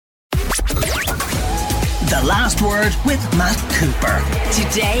The Last Word with Matt Cooper.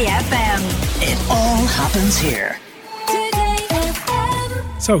 Today FM. It all happens here.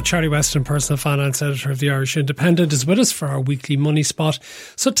 So, Charlie Weston, personal finance editor of the Irish Independent, is with us for our weekly money spot.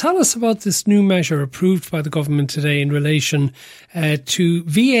 So tell us about this new measure approved by the government today in relation to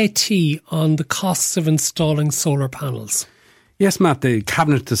VAT on the costs of installing solar panels. Yes, Matt, the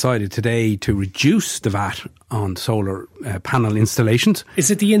Cabinet decided today to reduce the VAT on solar panel installations.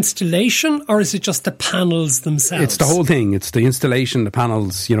 Is it the installation or is it just the panels themselves? It's the whole thing. It's the installation, the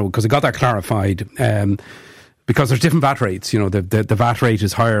panels, because I got that clarified. Because there's different VAT rates, the VAT rate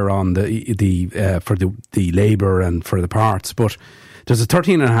is higher on for the labour and for the parts, but there's a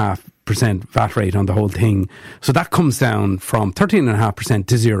 13.5% VAT rate on the whole thing. So that comes down from 13.5%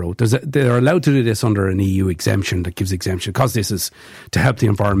 to zero. They're allowed to do this under an EU exemption that gives exemption because this is to help the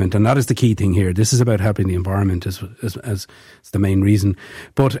environment, and that is the key thing here. This is about helping the environment as the main reason.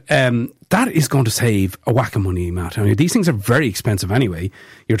 But that is going to save a whack of money, Matt. I mean, these things are very expensive anyway.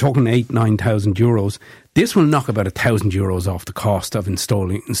 You're talking 9,000 euros. This will knock about €1,000 off the cost of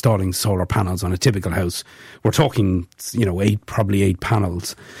installing solar panels on a typical house. We're talking, probably eight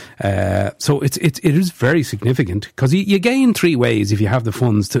panels. So it is very significant because you gain three ways if you have the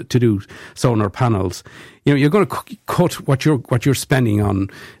funds to do solar panels. You're going to cut what you're spending on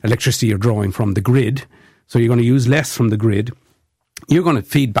electricity you're drawing from the grid. So you're going to use less from the grid. You're going to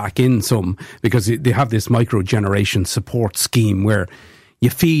feed back in some because they have this micro generation support scheme where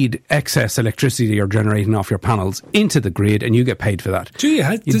you feed excess electricity you're generating off your panels into the grid and you get paid for that. Do you?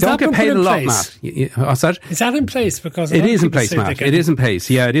 You don't get paid a lot, Matt. What's that? Is that in place? Because it is in place, Matt. It is in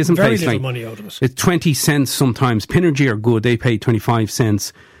place. Yeah, it is in place. Very little money out of it. It's 20 cents sometimes. Pinergy are good. They pay 25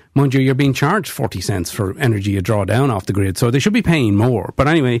 cents. Mind you, you're being charged 40 cents for energy you draw down off the grid, so they should be paying more. But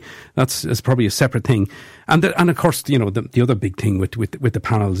anyway, that's probably a separate thing. And of course, the other big thing with the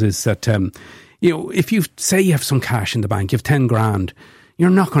panels is that if you say you have some cash in the bank, you have 10 grand. You're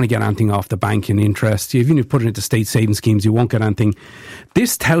not going to get anything off the bank in interest. Even if you put it into state savings schemes, you won't get anything.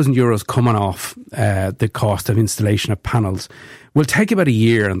 This €1,000 coming off the cost of installation of panels will take about a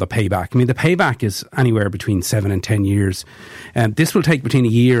year on the payback. I mean, the payback is anywhere between 7 and 10 years. This will take between a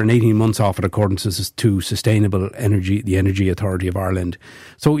year and 18 months off it, according to Sustainable Energy, the Energy Authority of Ireland.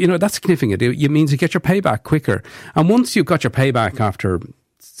 So, that's significant. It means you get your payback quicker. And once you've got your payback after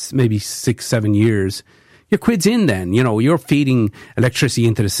maybe 6-7 years, your quid's in then. You're feeding electricity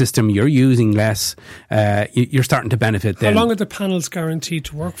into the system, you're using less, you're starting to benefit then. How long are the panels guaranteed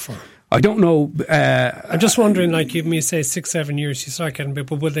to work for? I don't know. I'm just wondering, give me, say, 6-7 years, you start getting, but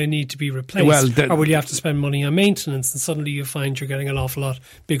will they need to be replaced? Or will you have to spend money on maintenance and suddenly you find you're getting an awful lot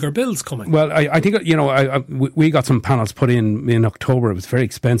bigger bills coming? Well, I think, we got some panels put in October. It was very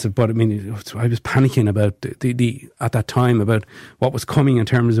expensive, but I was panicking about at that time about what was coming in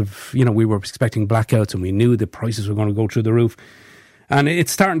terms of, we were expecting blackouts and we knew the prices were going to go through the roof. And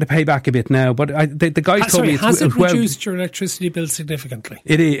it's starting to pay back a bit now. But the guys told me has it reduced your electricity bill significantly?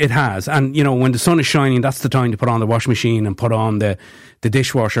 It has. And, when the sun is shining, that's the time to put on the washing machine and put on the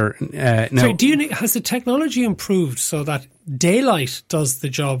dishwasher. Has the technology improved so that daylight does the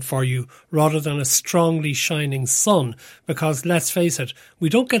job for you rather than a strongly shining sun? Because let's face it, we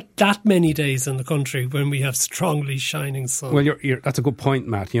don't get that many days in the country when we have strongly shining sun. Well, that's a good point,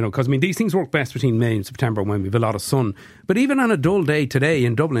 Matt, because these things work best between May and September when we have a lot of sun. But even on a dull day today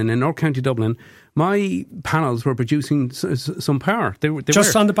in Dublin, in North County Dublin, my panels were producing some power. They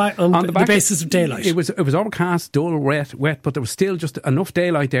just were. on the basis of daylight. It was overcast, dull, wet, but there was still just enough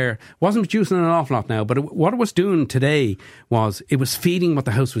daylight there. Wasn't producing an awful lot now, but what it was doing today was it was feeding what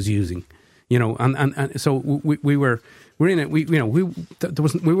the house was using. And so we were. We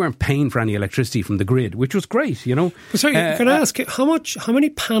weren't paying for any electricity from the grid, which was great, But sorry, can I ask you, how many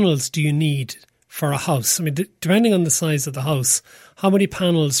panels do you need for a house? I mean, depending on the size of the house, how many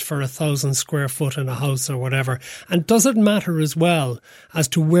panels for 1,000 square foot in a house or whatever? And does it matter as well as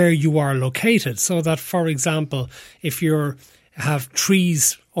to where you are located? So that, for example, if you have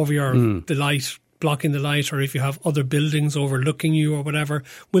trees over the light, blocking the light, or if you have other buildings overlooking you or whatever,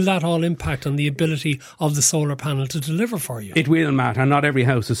 will that all impact on the ability of the solar panel to deliver for you? It will, Matt, and not every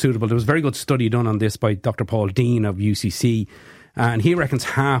house is suitable. There was a very good study done on this by Dr. Paul Dean of UCC, and he reckons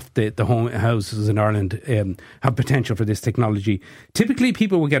half the home houses in Ireland have potential for this technology. Typically,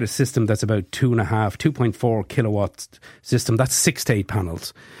 people will get a system that's about 2.4 kilowatts system. That's 6 to 8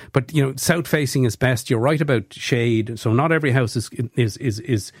 panels. But south facing is best. You're right about shade, so not every house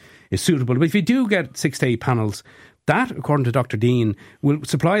is suitable. But if you do get 6 to 8 panels, that, according to Dr. Dean, will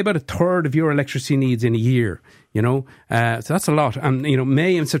supply about a third of your electricity needs in a year. So that's a lot. And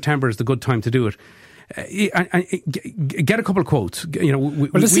May and September is the good time to do it. Get a couple of quotes. You know, well,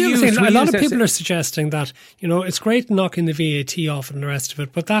 the other thing. A lot of people are suggesting that, you know, it's great knocking the VAT off and the rest of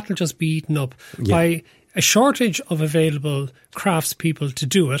it, but that will just be eaten up by a shortage of available craftspeople to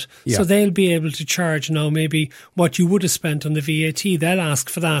do it. So they'll be able to charge now maybe what you would have spent on the VAT. They'll ask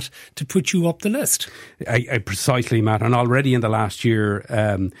for that to put you up the list. Precisely, Matt. And already in the last year,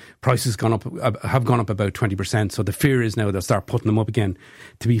 prices have gone up about 20%. So the fear is now they'll start putting them up again.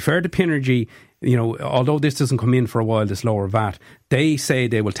 To be fair to Pinergy, you know, although this doesn't come in for a while, this lower VAT, they say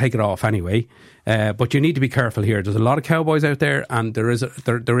they will take it off anyway. But you need to be careful here. There's a lot of cowboys out there, and there is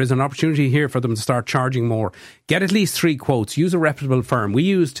an opportunity here for them to start charging more. Get at least 3 quotes. Use a reputable firm. We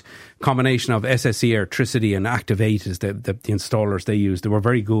used a combination of SSE Electricity and Activate as the installers they used. They were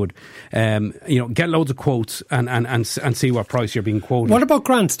very good. You know, get loads of quotes and see what price you're being quoted. What about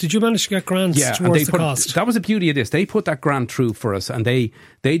grants? Did you manage to get grants towards the cost? That was the beauty of this. They put that grant through for us, and they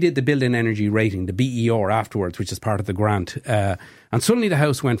did the built-in energy rating, the BER afterwards, which is part of the grant. And suddenly the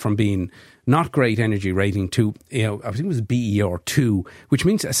house went from being not great energy rating to, you know, I think it was BER2, which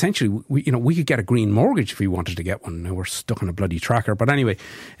means essentially we could get a green mortgage if we wanted to get one. Now we're stuck on a bloody tracker. But anyway,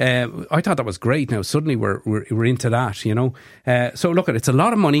 I thought that was great. Now suddenly we're into that, you know. So look, it's a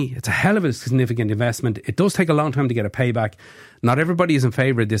lot of money. It's a hell of a significant investment. It does take a long time to get a payback. Not everybody is in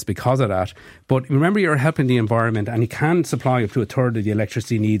favour of this because of that. But remember, you're helping the environment, and you can supply up to a third of the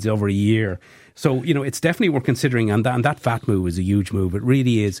electricity needs over a year. So, you know, it's definitely worth considering, and that VAT move is a huge move. It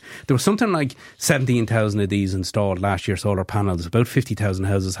really is. There was something like 17,000 of these installed last year, solar panels. About 50,000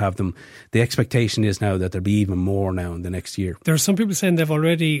 houses have them. The expectation is now that there'll be even more now in the next year. There are some people saying they've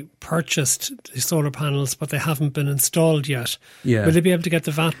already purchased the solar panels, but they haven't been installed yet. Yeah. Will they be able to get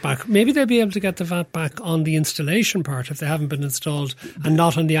the VAT back? Maybe they'll be able to get the VAT back on the installation part if they haven't been installed, and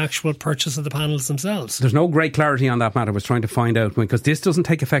not on the actual purchase of the panels themselves. There's no great clarity on that matter. I was trying to find out, because this doesn't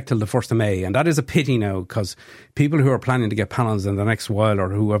take effect till the 1st of May, and that is a pity now, because people who are planning to get panels in the next while, or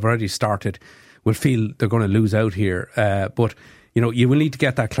who have already started, will feel they're going to lose out here. But you know, you will need to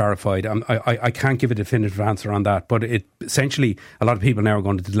get that clarified. I can't give a definitive answer on that, but essentially a lot of people now are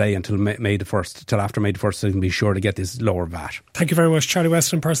going to delay until May the 1st, till after May the 1st, so they can be sure to get this lower VAT. Thank you very much, Charlie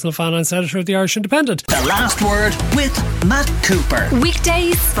Weston, personal finance editor of the Irish Independent. The Last Word with Matt Cooper.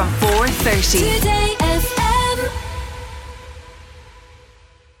 Weekdays from 4:30. Today.